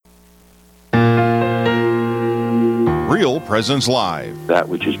Real Presence Live. That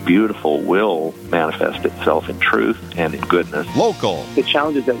which is beautiful will manifest itself in truth and in goodness. Local. The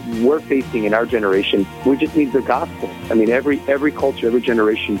challenges that we're facing in our generation, we just need the gospel. I mean, every culture, every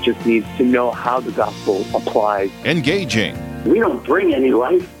generation just needs to know how the gospel applies. Engaging. We don't bring any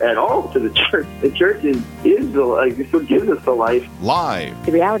life at all to the church. The church is the life. It's what gives us the life. Live.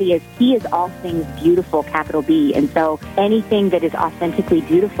 The reality is He is all things beautiful, capital B. And so anything that is authentically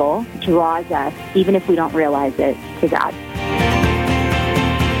beautiful draws us, even if we don't realize it, to God.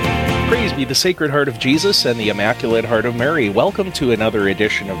 Praise be the Sacred Heart of Jesus and the Immaculate Heart of Mary. Welcome to another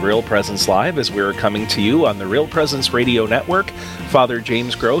edition of Real Presence Live as we're coming to you on the Real Presence Radio Network. Father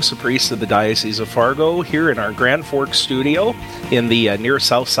James Gross, a priest of the Diocese of Fargo, here in our Grand Forks studio in the near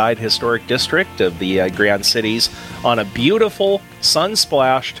South Side Historic District of the Grand Cities on a beautiful,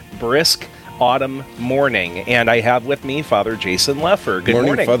 sun-splashed, brisk autumn morning. And I have with me Father Jason Leffer. Good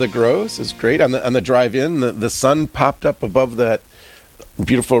morning. Father Gross. It's great. On the drive in, the sun popped up above that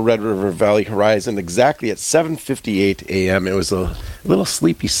beautiful Red River Valley horizon exactly at 7:58 a.m. It was a little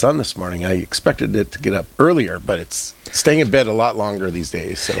sleepy sun this morning. I expected it to get up earlier, but it's staying in bed a lot longer these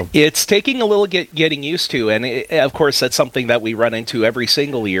days. So it's taking a little getting used to, and of course that's something that we run into every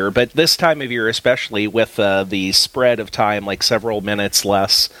single year, but this time of year especially with the spread of time, like several minutes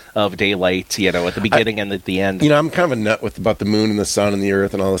less of daylight, at the beginning and at the end. I'm kind of a nut about the moon and the sun and the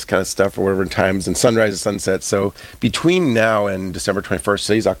earth and all this kind of stuff, or whatever times, and sunrise and sunset. So between now and December 21st,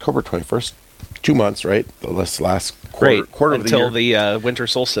 today's October 21st, 2 months, right? The last quarter of the year. Until the winter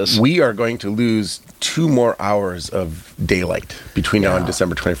solstice. We are going to lose 2 more hours of daylight between now and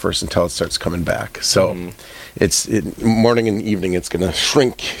December 21st until it starts coming back. So morning and evening, it's going to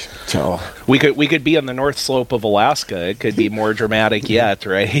shrink. We could be on the north slope of Alaska. It could be more dramatic yet,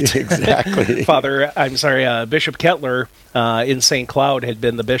 right? Exactly. Bishop Kettler in St. Cloud had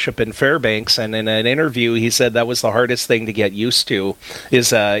been the bishop in Fairbanks, and in an interview he said that was the hardest thing to get used to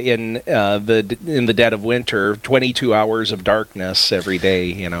is in the dead of winter, 22 hours of darkness every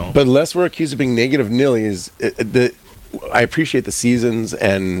day. But unless we're accused of being negative Nilly, I appreciate the seasons,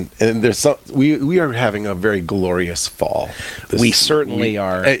 and there's we are having a very glorious fall. We certainly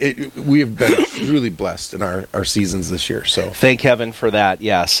are. We have been truly blessed in our seasons this year. So thank heaven for that.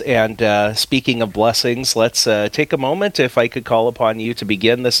 Yes. And speaking of blessings, let's take a moment, if I could call upon you to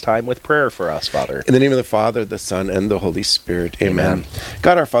begin this time with prayer for us, Father. In the name of the Father, the Son, and the Holy Spirit. Amen.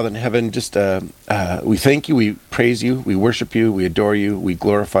 God, our Father in heaven, just we thank you, we praise you, we worship you, we adore you, we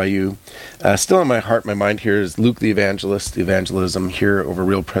glorify you. Still in my heart, my mind here is Luke the Evangelist, the evangelism here over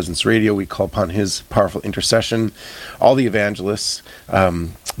Real Presence Radio. We call upon his powerful intercession, all the evangelists,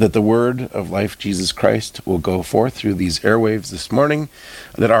 that the word of life, Jesus Christ, will go forth through these airwaves this morning,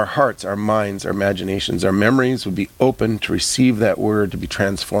 that our hearts, our minds, our imaginations, our memories would be open to receive that word, to be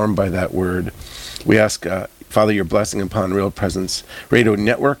transformed by that word. We ask, Father, your blessing upon Real Presence Radio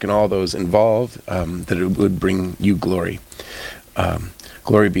Network and all those involved, that it would bring you glory.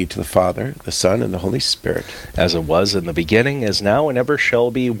 Glory be to the Father, the Son, and the Holy Spirit. As it was in the beginning, is now, and ever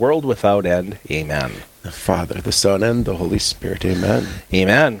shall be, world without end. Amen. The Father, the Son, and the Holy Spirit. Amen.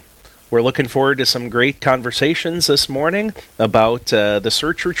 Amen. We're looking forward to some great conversations this morning about the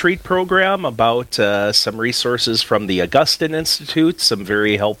Search Retreat program, about some resources from the Augustine Institute, some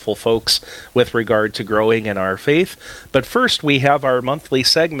very helpful folks with regard to growing in our faith. But first, we have our monthly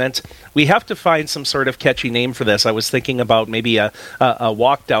segment. We have to find some sort of catchy name for this. I was thinking about maybe a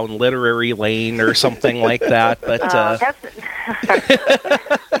walk down literary lane or something like that. But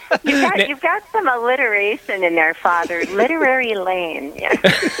you've got some alliteration in there, Father. Literary lane. Yeah.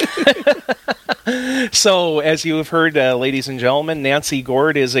 So, as you have heard, ladies and gentlemen, Nancy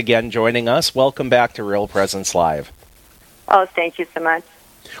Gord is again joining us. Welcome back to Real Presence Live. Oh, thank you so much.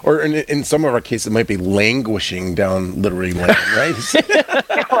 Or in some of our cases, it might be languishing down literary lane, right?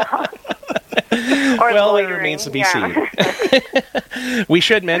 Well, it remains to be seen. We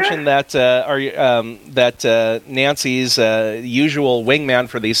should mention that Nancy's usual wingman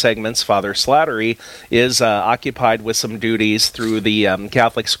for these segments, Father Slattery, is occupied with some duties through the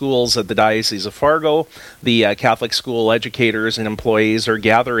Catholic schools at the Diocese of Fargo. The Catholic school educators and employees are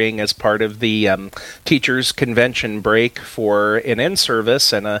gathering as part of the Teachers Convention break for an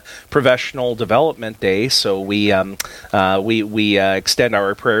in-service and a professional development day. So we extend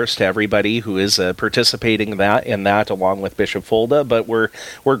our prayers to everybody who is participating in that along with Bishop Fulda. But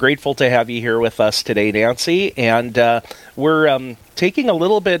we're grateful to have you here with us today, Nancy, and we're taking a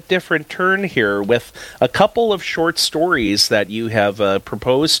little bit different turn here with a couple of short stories that you have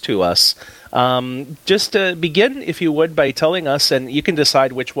proposed to us. Just to begin, if you would, by telling us, and you can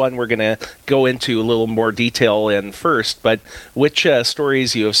decide which one we're going to go into a little more detail in first, but which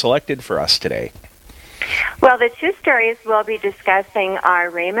stories you have selected for us today. Well, the two stories we'll be discussing are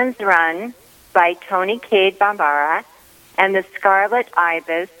Raymond's Run by Tony Cade Bambara and The Scarlet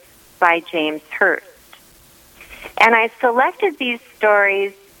Ibis by James Hurst. And I selected these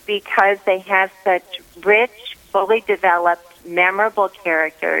stories because they have such rich, fully developed, memorable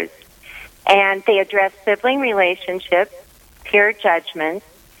characters, and they address sibling relationships, peer judgments,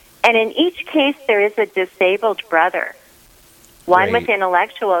 and in each case there is a disabled brother, one with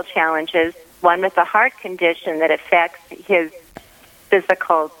intellectual challenges, one with a heart condition that affects his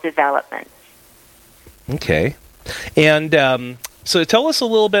physical development. Okay. And so tell us a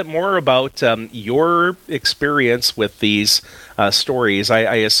little bit more about your experience with these stories.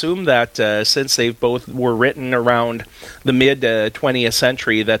 I assume that since they both were written around the mid-20th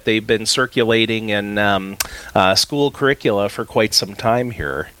century, that they've been circulating in school curricula for quite some time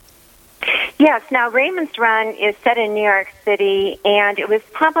here. Yes. Now, Raymond's Run is set in New York City, and it was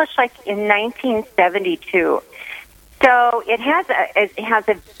published in 1972. So it has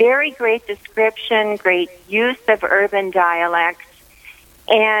a very great description, great use of urban dialect.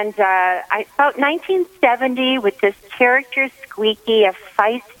 And about 1970, with this character Squeaky, a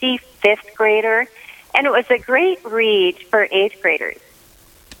feisty fifth grader, and it was a great read for eighth graders.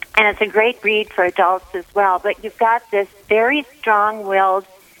 And it's a great read for adults as well. But you've got this very strong-willed,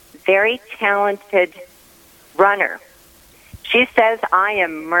 very talented runner. She says, I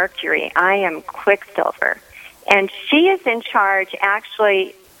am Mercury, I am Quicksilver. And she is in charge,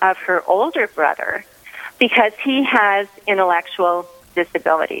 actually, of her older brother because he has intellectual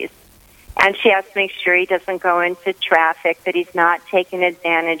disabilities. And she has to make sure he doesn't go into traffic, that he's not taken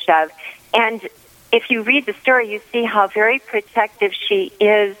advantage of. And if you read the story, you see how very protective she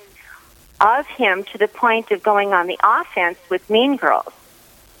is of him to the point of going on the offense with mean girls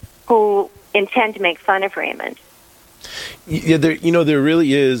who intend to make fun of Raymond. Yeah, there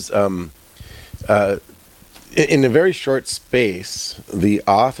really is, in a very short space, the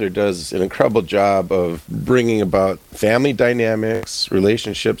author does an incredible job of bringing about family dynamics,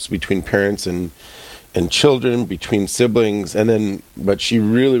 relationships between parents and children, between siblings, but she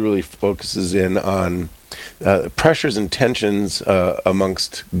really, really focuses in on pressures and tensions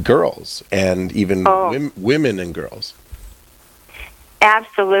amongst girls and even women and girls.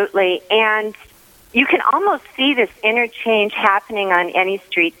 Absolutely. And you can almost see this interchange happening on any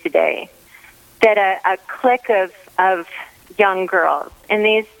street today, that a clique of young girls and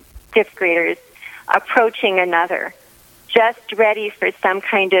these fifth graders approaching another, just ready for some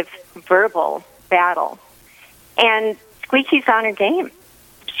kind of verbal battle. And Squeaky's on her game.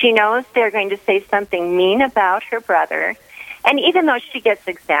 She knows they're going to say something mean about her brother, and even though she gets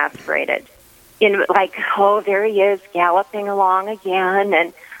exasperated, there he is galloping along again,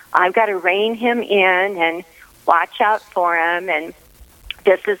 and I've got to rein him in and watch out for him, and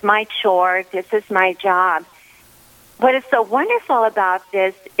this is my chore, this is my job. What is so wonderful about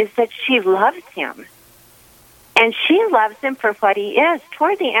this is that she loves him. And she loves him for what he is.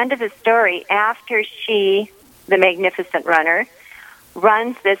 Toward the end of the story, after she, the magnificent runner,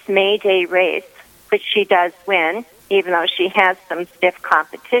 runs this May Day race, which she does win, even though she has some stiff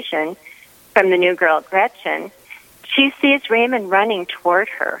competition from the new girl, Gretchen, she sees Raymond running toward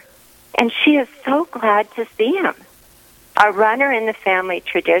her. And she is so glad to see him. A runner in the family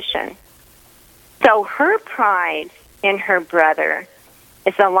tradition. So her pride in her brother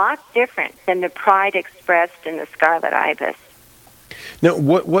is a lot different than the pride expressed in The Scarlet Ibis. Now,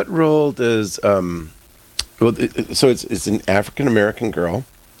 what role does so it's an African American girl,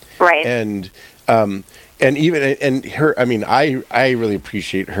 right? And her. I mean, I really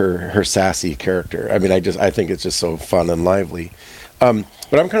appreciate her sassy character. I mean, I think it's just so fun and lively. But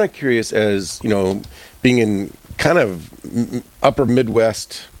I'm kind of curious, as being in kind of upper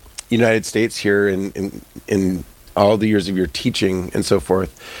Midwest United States here in all the years of your teaching and so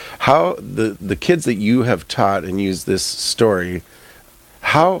forth, how the kids that you have taught and used this story,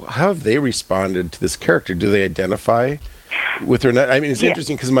 how have they responded to this character? Do they identify with her? I mean, it's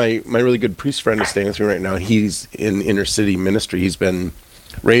interesting because my really good priest friend is staying with me right now. He's in inner city ministry. He's been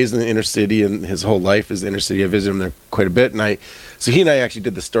raised in the inner city, and his whole life is inner city. I visit him there quite a bit, so he and I actually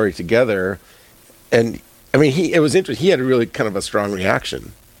did the story together, and I mean, it was interesting. He had a really kind of a strong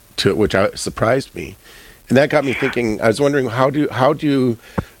reaction to it, which surprised me, and that got me thinking. I was wondering how do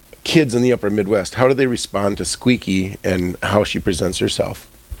kids in the upper Midwest, how do they respond to Squeaky and how she presents herself?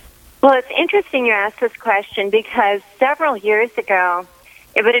 Well, it's interesting you asked this question because several years ago,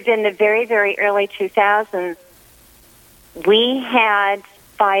 it would have been the very, very early 2000s, we had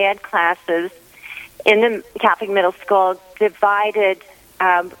Phi-Ed classes in the Catholic middle school divided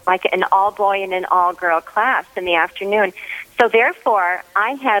like an all-boy and an all-girl class in the afternoon. So therefore,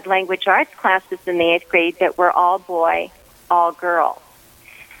 I had language arts classes in the 8th grade that were all boy, all girl.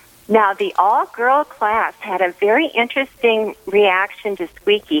 Now, the all-girl class had a very interesting reaction to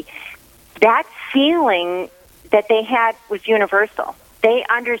Squeaky. That feeling that they had was universal. They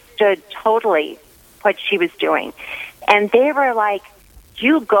understood totally what she was doing. And they were like,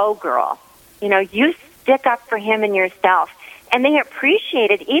 you go, girl. You know, you stick up for him and yourself. And they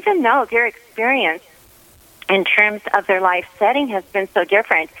appreciated, even though their experience in terms of their life setting has been so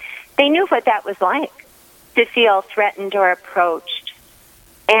different, they knew what that was like, to feel threatened or approached.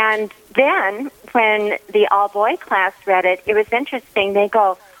 And then when the all-boy class read it, it was interesting. They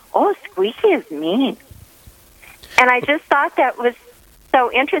go, oh, Squeaky is mean. And I just thought that was so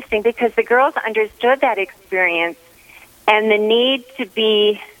interesting because the girls understood that experience and the need to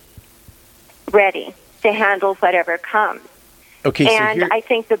be ready to handle whatever comes. Okay, and I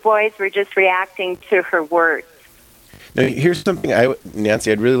think the boys were just reacting to her words. Now, here's something,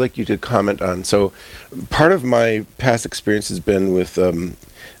 Nancy, I'd really like you to comment on. So part of my past experience has been with,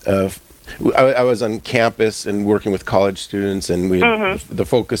 I was on campus and working with college students, and we had the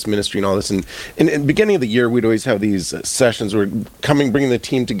Focus Ministry and all this. And in the beginning of the year, we'd always have these sessions where bringing the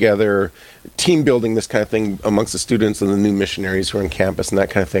team together, team building, this kind of thing amongst the students and the new missionaries who are on campus and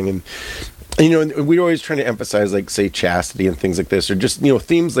that kind of thing. And you know, we're always trying to emphasize, like, say, chastity and things like this, or just, you know,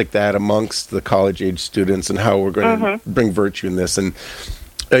 themes like that amongst the college-age students and how we're going to bring virtue in this. And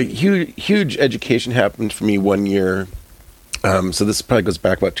a huge education happened for me one year. So this probably goes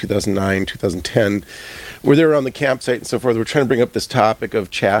back about 2009, 2010, where they were on the campsite and so forth. We're trying to bring up this topic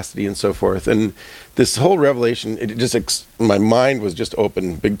of chastity and so forth. And this whole revelation, it just, my mind was just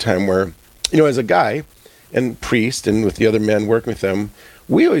open big time where, you know, as a guy and priest and with the other men working with them,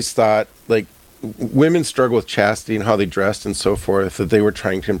 we always thought, like, women struggle with chastity and how they dressed and so forth, that they were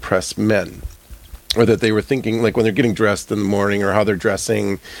trying to impress men. Or that they were thinking, like, when they're getting dressed in the morning or how they're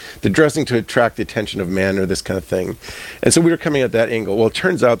dressing to attract the attention of men or this kind of thing. And so we were coming at that angle. Well, it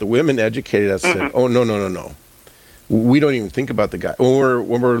turns out the women educated us and said, oh, no. We don't even think about the guy.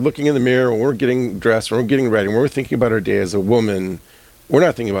 When we're looking in the mirror, when we're getting dressed, when we're getting ready, when we're thinking about our day as a woman, we're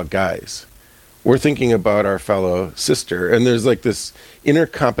not thinking about guys. We're thinking about our fellow sister. And there's, like, this inner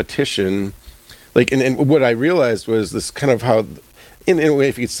competition. Like, and what I realized was this kind of how, in a way,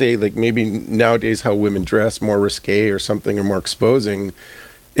 if you could say, like, maybe nowadays how women dress, more risque or something, or more exposing,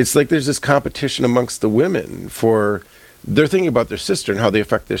 it's like there's this competition amongst the women for, they're thinking about their sister and how they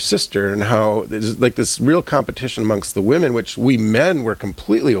affect their sister, and how there's, like, this real competition amongst the women, which we men were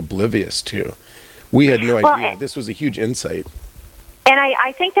completely oblivious to. We had no idea. This was a huge insight. And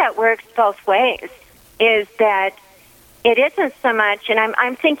I think that works both ways, is that it isn't so much, and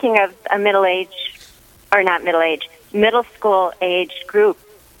I'm thinking of a middle school age group.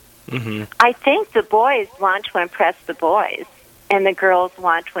 I think the boys want to impress the boys, and the girls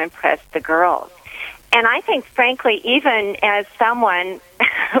want to impress the girls. And I think, frankly, even as someone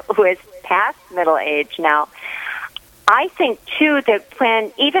who is past middle age now, I think, too, that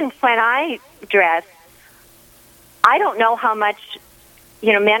when I dress, I don't know how much,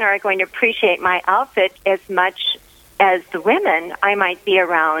 you know, men are going to appreciate my outfit as much as the women I might be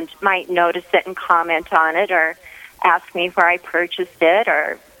around might notice it and comment on it, or ask me where I purchased it,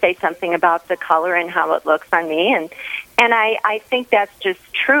 or say something about the color and how it looks on me. And I think that's just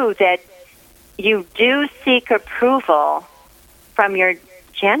true, that you do seek approval from your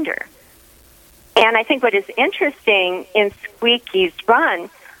gender. And I think what is interesting in Squeaky's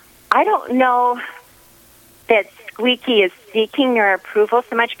run, I don't know that Squeaky is seeking your approval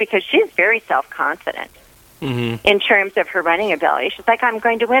so much, because she's very self-confident in terms of her running ability. She's like, I'm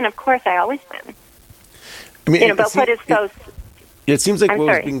going to win. Of course, I always win. I mean, you know, but what is so... It seems like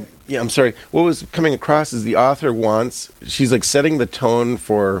what was coming across is the author wants, she's like setting the tone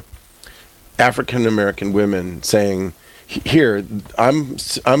for African American women, saying, here, I'm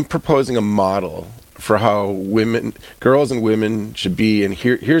proposing a model for how girls and women should be, and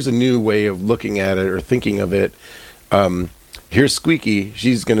here's a new way of looking at it or thinking of it. Here's Squeaky.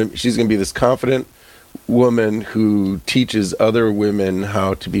 She's gonna be this confident woman who teaches other women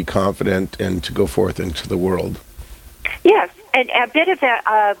how to be confident and to go forth into the world. Yes, and a bit of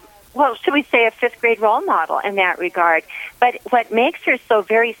a, should we say a fifth grade role model in that regard. But what makes her so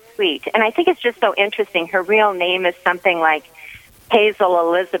very sweet, and I think it's just so interesting, her real name is something like Hazel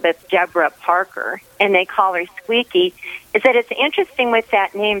Elizabeth Deborah Parker, and they call her Squeaky, is that it's interesting with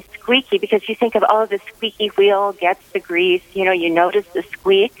that name Squeaky, because you think of, the squeaky wheel gets the grease, you know, you notice the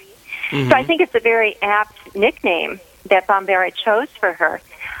squeak. So I think it's a very apt nickname that Bombera chose for her.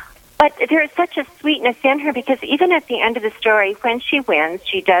 But there is such a sweetness in her, because even at the end of the story, when she wins,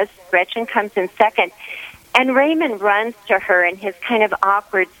 Gretchen comes in second, And Raymond runs to her in his kind of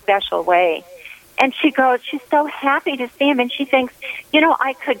awkward, special way. And she goes, she's so happy to see him, and she thinks,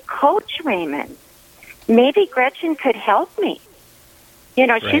 I could coach Raymond. Maybe Gretchen could help me.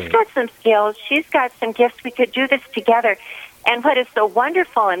 She's got some skills. She's got some gifts. We could do this together. And what is so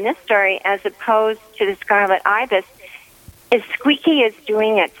wonderful in this story, as opposed to the Scarlet Ibis, is Squeaky is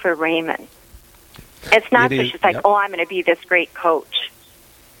doing it for Raymond. It's not that she's like, I'm going to be this great coach.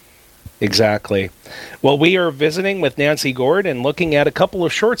 Exactly. Well, we are visiting with Nancy Gord and looking at a couple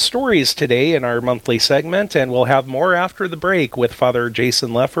of short stories today in our monthly segment, and we'll have more after the break with Father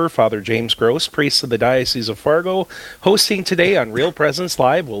Jason Leffer, Father James Gross, priest of the Diocese of Fargo, hosting today on Real Presence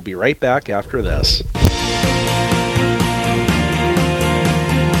Live. We'll be right back after this.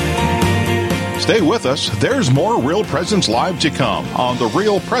 Stay with us. There's more Real Presence Live to come on the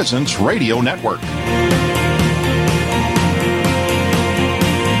Real Presence Radio Network.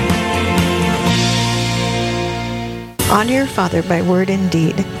 Honor your father by word and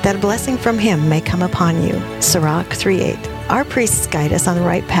deed, that a blessing from him may come upon you. Sirach 3:8. Our priests guide us on the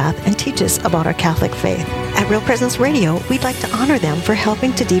right path and teach us about our Catholic faith. At Real Presence Radio, we'd like to honor them for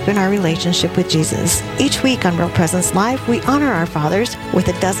helping to deepen our relationship with Jesus. Each week on Real Presence Live, we honor our fathers with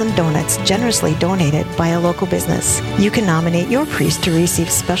a dozen donuts generously donated by a local business. You can nominate your priest to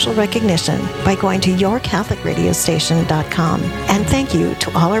receive special recognition by going to yourcatholicradiostation.com. And thank you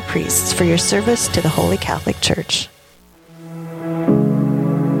to all our priests for your service to the Holy Catholic Church.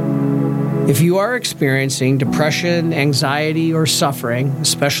 If you are experiencing depression, anxiety, or suffering,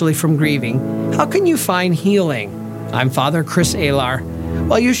 especially from grieving, how can you find healing? I'm Father Chris Alar.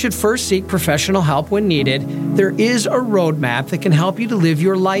 While you should first seek professional help when needed, there is a roadmap that can help you to live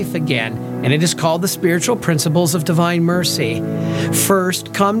your life again, and it is called the Spiritual Principles of Divine Mercy.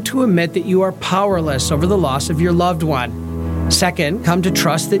 First, come to admit that you are powerless over the loss of your loved one. Second, come to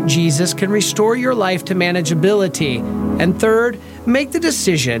trust that Jesus can restore your life to manageability. And third, make the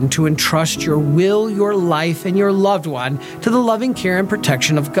decision to entrust your will, your life, and your loved one to the loving care and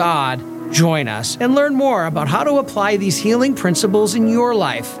protection of God. Join us and learn more about how to apply these healing principles in your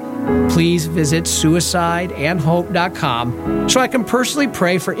life. Please visit suicideandhope.com so I can personally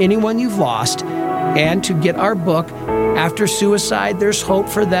pray for anyone you've lost, and to get our book, After Suicide, There's Hope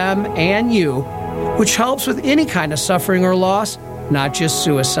for Them and You, which helps with any kind of suffering or loss, not just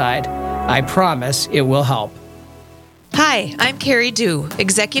suicide. I promise it will help. Hi, I'm Carrie Dew,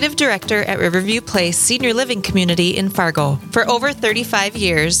 Executive Director at Riverview Place Senior Living Community in Fargo. For over 35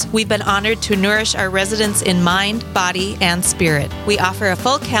 years, we've been honored to nourish our residents in mind, body, and spirit. We offer a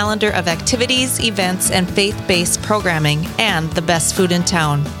full calendar of activities, events, and faith-based programming, and the best food in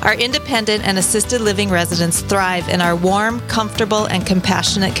town. Our independent and assisted living residents thrive in our warm, comfortable, and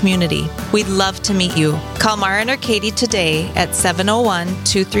compassionate community. We'd love to meet you. Call Maren or Katie today at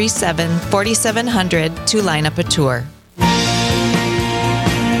 701-237-4700 to line up a tour.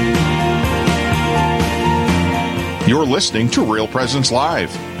 You're listening to Real Presence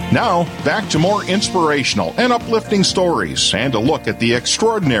Live. Now, back to more inspirational and uplifting stories and a look at the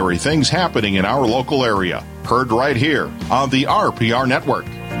extraordinary things happening in our local area. Heard right here on the RPR Network.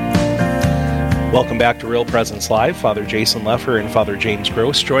 Welcome back to Real Presence Live. Father Jason Leffer and Father James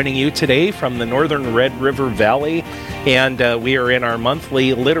Gross joining you today from the northern Red River Valley, and we are in our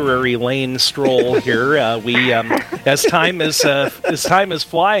monthly literary lane stroll here. As time is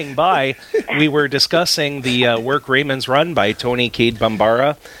flying by, we were discussing the work Raymond's Run by Tony Cade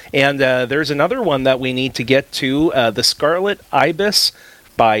Bambara, and there's another one that we need to get to, The Scarlet Ibis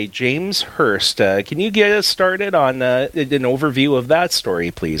by James Hurst. Can you get us started on an overview of that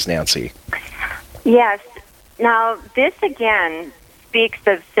story, please, Nancy? Yes. Now, this again speaks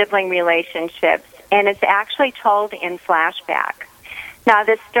of sibling relationships, and it's actually told in flashback. Now,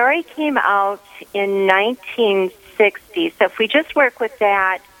 the story came out in 1960, so if we just work with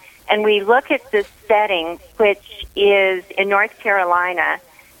that and we look at the setting, which is in North Carolina,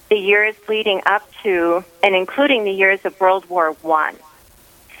 the years leading up to and including the years of World War I.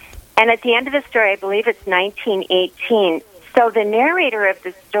 And at the end of the story, I believe it's 1918. So the narrator of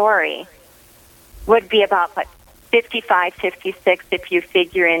the story would be about, 55, 56, if you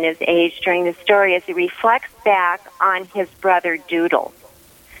figure in his age during the story, as he reflects back on his brother Doodle,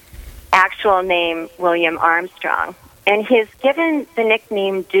 actual name William Armstrong. And he's given the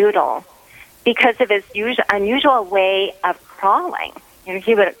nickname Doodle because of his unusual way of crawling.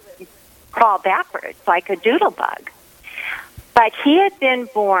 He would crawl backwards like a doodle bug. But he had been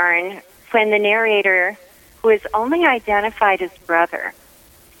born when the narrator, who is only identified as brother,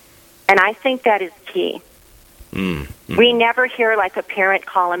 and I think that is key. Mm-hmm. We never hear like a parent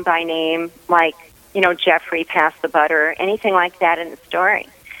call him by name, like, Jeffrey, pass the butter, or anything like that in the story.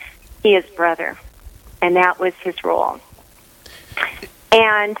 He is brother. and that was his role.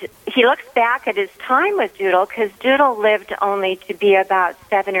 And he looks back at his time with Doodle, because Doodle lived only to be about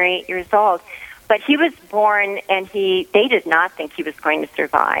 7 or 8 years old. But he was born, and they did not think he was going to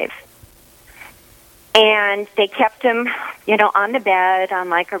survive. And they kept him, on the bed, on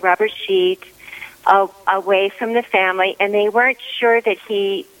like a rubber sheet, away from the family, and they weren't sure that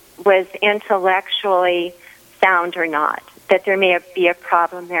he was intellectually sound or not, that there may be a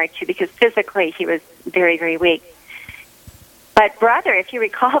problem there too, because physically he was very, very weak. But Brother, if you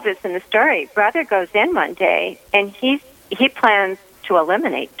recall this in the story, Brother goes in one day, and he plans to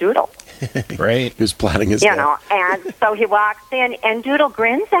eliminate Doodle. Right. He was planning his death. And so he walks in, and Doodle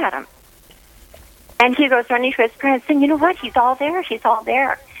grins at him. And he goes running to his parents, and you know what? He's all there. He's all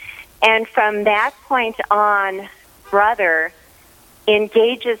there. And from that point on, Brother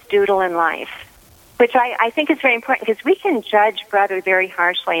engages Doodle in life, which I think is very important, because we can judge Brother very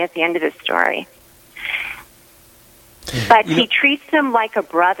harshly at the end of the story. But he treats him like a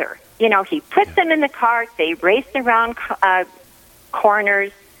brother. He puts them in the car. They race around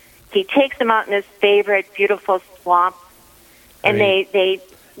corners. He takes them out in his favorite beautiful swamp, and they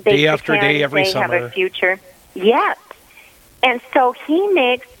day after day, every they summer. have a future. Yes, and so he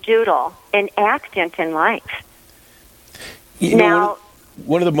makes Doodle an actant in life.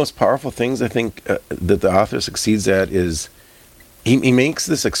 One of the most powerful things I think that the author succeeds at is he makes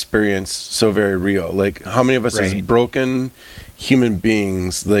this experience so very real. Like, how many of us as broken human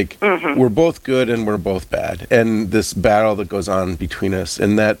beings, like, we're both good and we're both bad. And this battle that goes on between us,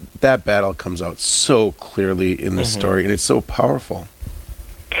 and that battle comes out so clearly in the story, and it's so powerful.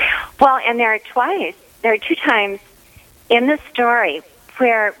 Well, and there are 2 times in the story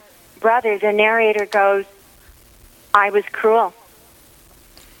where Brother, the narrator, goes, I was cruel.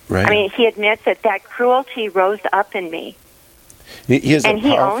 Right. I mean, he admits that cruelty rose up in me. He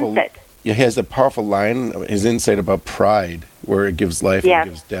owns it. Yeah, he has a powerful line, his insight about pride, where it gives life and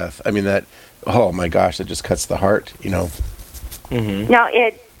gives death. I mean, oh my gosh, that just cuts the heart, No, and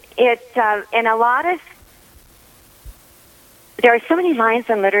a lot of, there are so many lines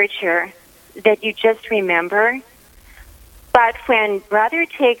in literature that you just remember. But when Brother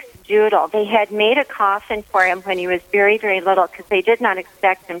takes Doodle, they had made a coffin for him when he was very, very little, because they did not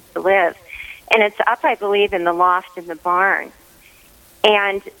expect him to live. And it's up, I believe, in the loft in the barn.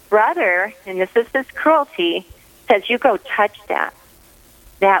 And Brother, and this is his cruelty, says, you go touch that.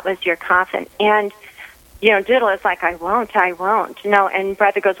 That was your coffin. And, Doodle is like, I won't. And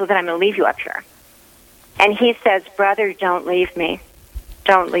Brother goes, well, then I'm going to leave you up here. And he says, Brother, don't leave me.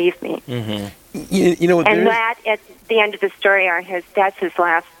 Don't leave me. And that, at the end of the story,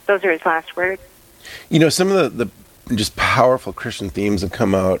 those are his last words. Some of the just powerful Christian themes have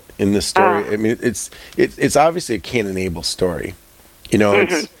come out in this story. I mean, it's obviously a Cain and Abel story.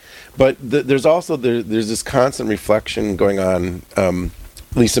 But there's also there's this constant reflection going on,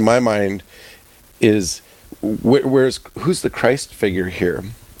 at least in my mind, is who's the Christ figure here?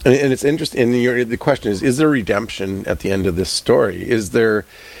 And it's interesting. And the question is there redemption at the end of this story? Has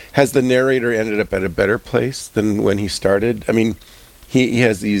the narrator ended up at a better place than when he started? I mean, he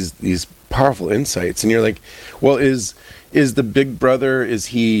has these powerful insights, and you're like, well, is the big brother, is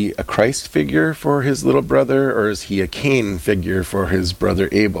he a Christ figure for his little brother, or is he a Cain figure for his brother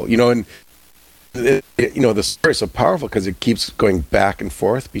Abel? And the story is so powerful because it keeps going back and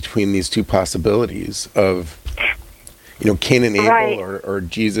forth between these two possibilities of Cain and Abel, or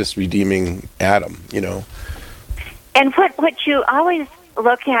Jesus redeeming Adam. And what you always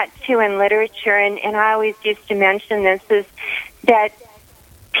look at too in literature, and I always used to mention this, is that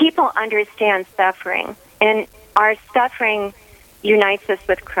people understand suffering, and our suffering unites us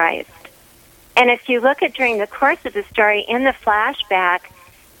with Christ. And if you look at during the course of the story, in the flashback,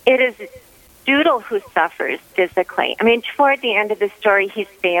 it is Doodle who suffers physically. I mean, toward the end of the story, he's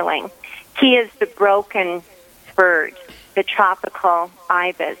failing. He is the broken bird, the tropical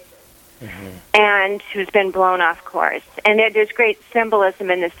ibis, and who's been blown off course. And there's great symbolism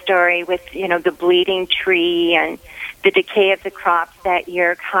in the story with, the bleeding tree and the decay of the crops that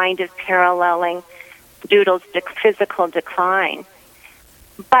year kind of paralleling Doodle's physical decline.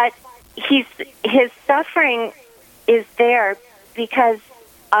 But his suffering is there because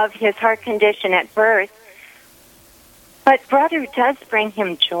of his heart condition at birth. But Brother does bring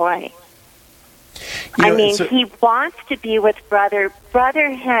him joy. He wants to be with Brother.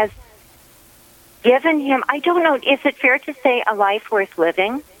 Brother has given him, I don't know, is it fair to say a life worth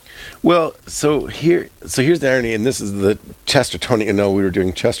living? Well, here's the irony, and this is the Chestertonian. We were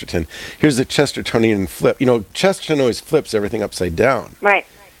doing Chesterton. Here's the Chestertonian flip. Chesterton always flips everything upside down. Right.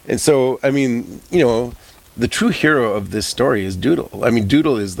 And so, I mean, the true hero of this story is Doodle. I mean,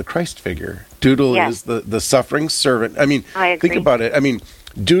 Doodle is the Christ figure Doodle Yes. is the suffering servant. I mean, I agree. think about it. I mean,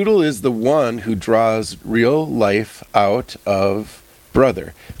 Doodle is the one who draws real life out of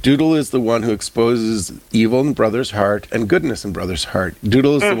Brother. Doodle is the one who exposes evil in Brother's heart and goodness in Brother's heart.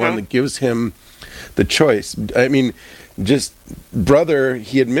 Doodle is the one that gives him the choice. I mean, just Brother,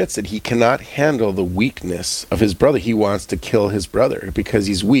 he admits that he cannot handle the weakness of his brother. He wants to kill his brother because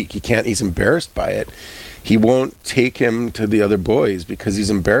he's weak. He's embarrassed by it. He won't take him to the other boys because he's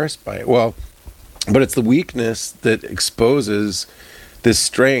embarrassed by it. Well, but it's the weakness that exposes this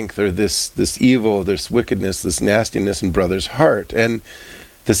strength or this evil, this wickedness, this nastiness in Brother's heart. And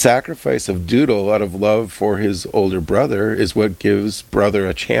the sacrifice of Doodle out of love for his older brother is what gives Brother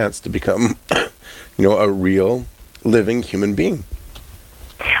a chance to become, a real living human being.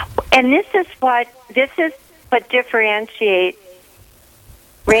 And this is what differentiates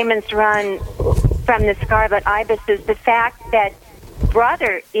Raymond's Run from the Scarlet Ibis is the fact that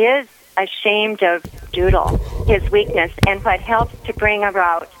Brother is ashamed of Doodle, his weakness, and what helps to bring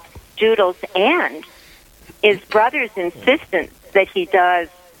about Doodle's end is Brother's insistence that he does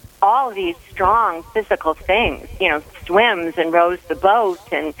all these strong physical things, swims and rows the boat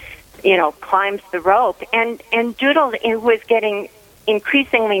and, climbs the rope. And Doodle, who is getting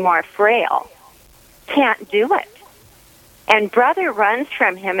increasingly more frail, can't do it. And Brother runs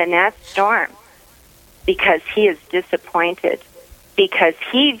from him in that storm because he is disappointed, because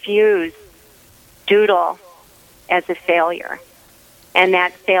he views Doodle as a failure, and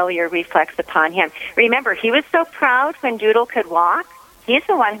that failure reflects upon him. Remember, he was so proud when Doodle could walk. He's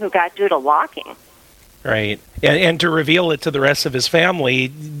the one who got Doodle walking. Right. And to reveal it to the rest of his family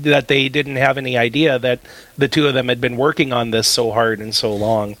that they didn't have any idea that the two of them had been working on this so hard and so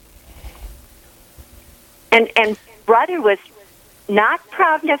long. And Brother was not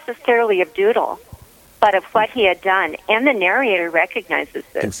proud necessarily of Doodle, but of what he had done. And the narrator recognizes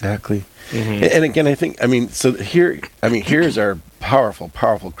this. Exactly. Mm-hmm. And again, here's our powerful,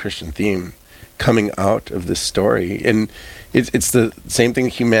 powerful Christian theme coming out of this story. And it's the same thing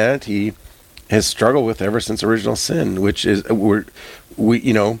humanity has struggled with ever since original sin, which is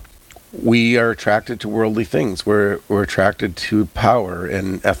we are attracted to worldly things. We're attracted to power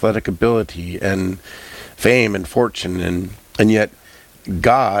and athletic ability and fame and fortune, and yet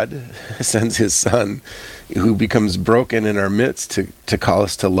God sends his Son, who becomes broken in our midst to call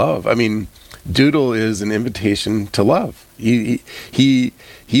us to love. I mean, Doodle is an invitation to love. He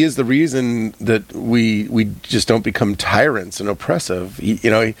is the reason that we just don't become tyrants and oppressive.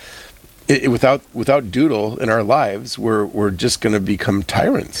 Without Doodle in our lives, we're just going to become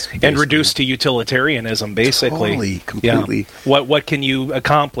tyrants and reduced to utilitarianism, basically. Totally, completely. Yeah. What can you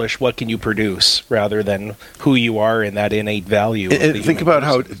accomplish? What can you produce, rather than who you are and that innate value? And think about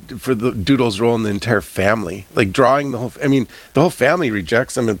how for the Doodle's role in the entire family, like drawing the whole family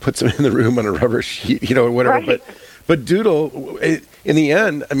rejects him and puts him in the room on a rubber sheet, or whatever. Right. But Doodle, in the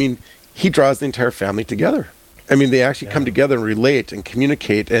end, he draws the entire family together. They actually come together and relate and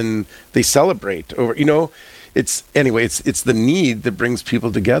communicate, and they celebrate over. It's the need that brings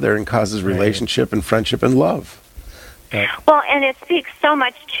people together and causes relationship and friendship and love. Well, and it speaks so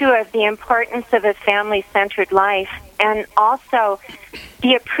much too of the importance of a family-centered life, and also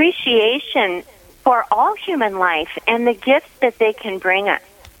the appreciation for all human life and the gifts that they can bring us.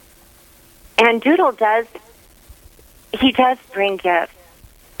 And Doodle does bring gifts.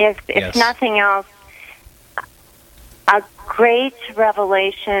 If nothing else, a great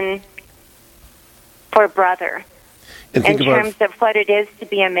revelation for Brother in terms of what it is to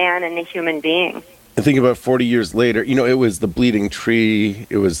be a man and a human being. And think about 40 years later, it was the bleeding tree,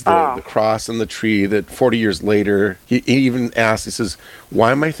 it was the cross and the tree that 40 years later, he even asked, he says,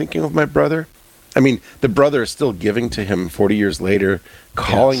 why am I thinking of my brother? The brother is still giving to him 40 years later,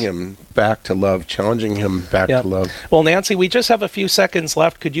 calling him back to love, challenging him back to love. Well, Nancy, we just have a few seconds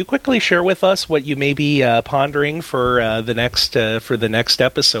left. Could you quickly share with us what you may be pondering for the next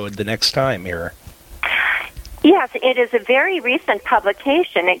episode, the next time here? Yes, it is a very recent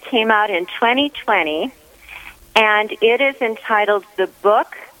publication. It came out in 2020, and it is entitled The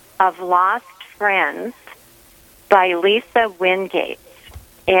Book of Lost Friends by Lisa Wingate.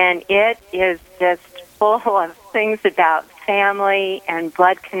 And it is just full of things about family and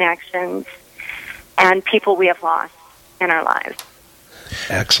blood connections and people we have lost in our lives.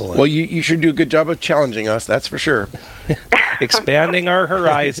 Excellent. Well, you should do a good job of challenging us, that's for sure. Expanding our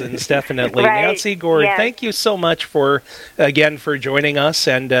horizons, definitely. Right. Nancy Gord, thank you so much for joining us,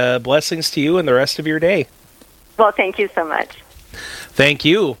 and blessings to you and the rest of your day. Well, thank you so much. Thank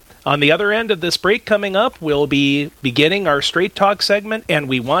you. On the other end of this break coming up, we'll be beginning our Straight Talk segment, and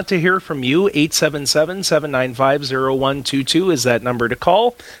we want to hear from you. 877-795-0122 is that number to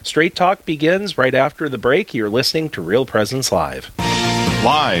call. Straight Talk begins right after the break. You're listening to Real Presence Live.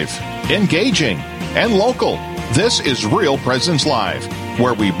 Live, engaging, and local. This is Real Presence Live,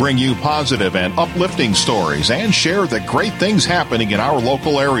 where we bring you positive and uplifting stories and share the great things happening in our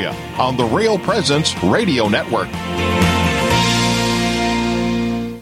local area on the Real Presence Radio Network.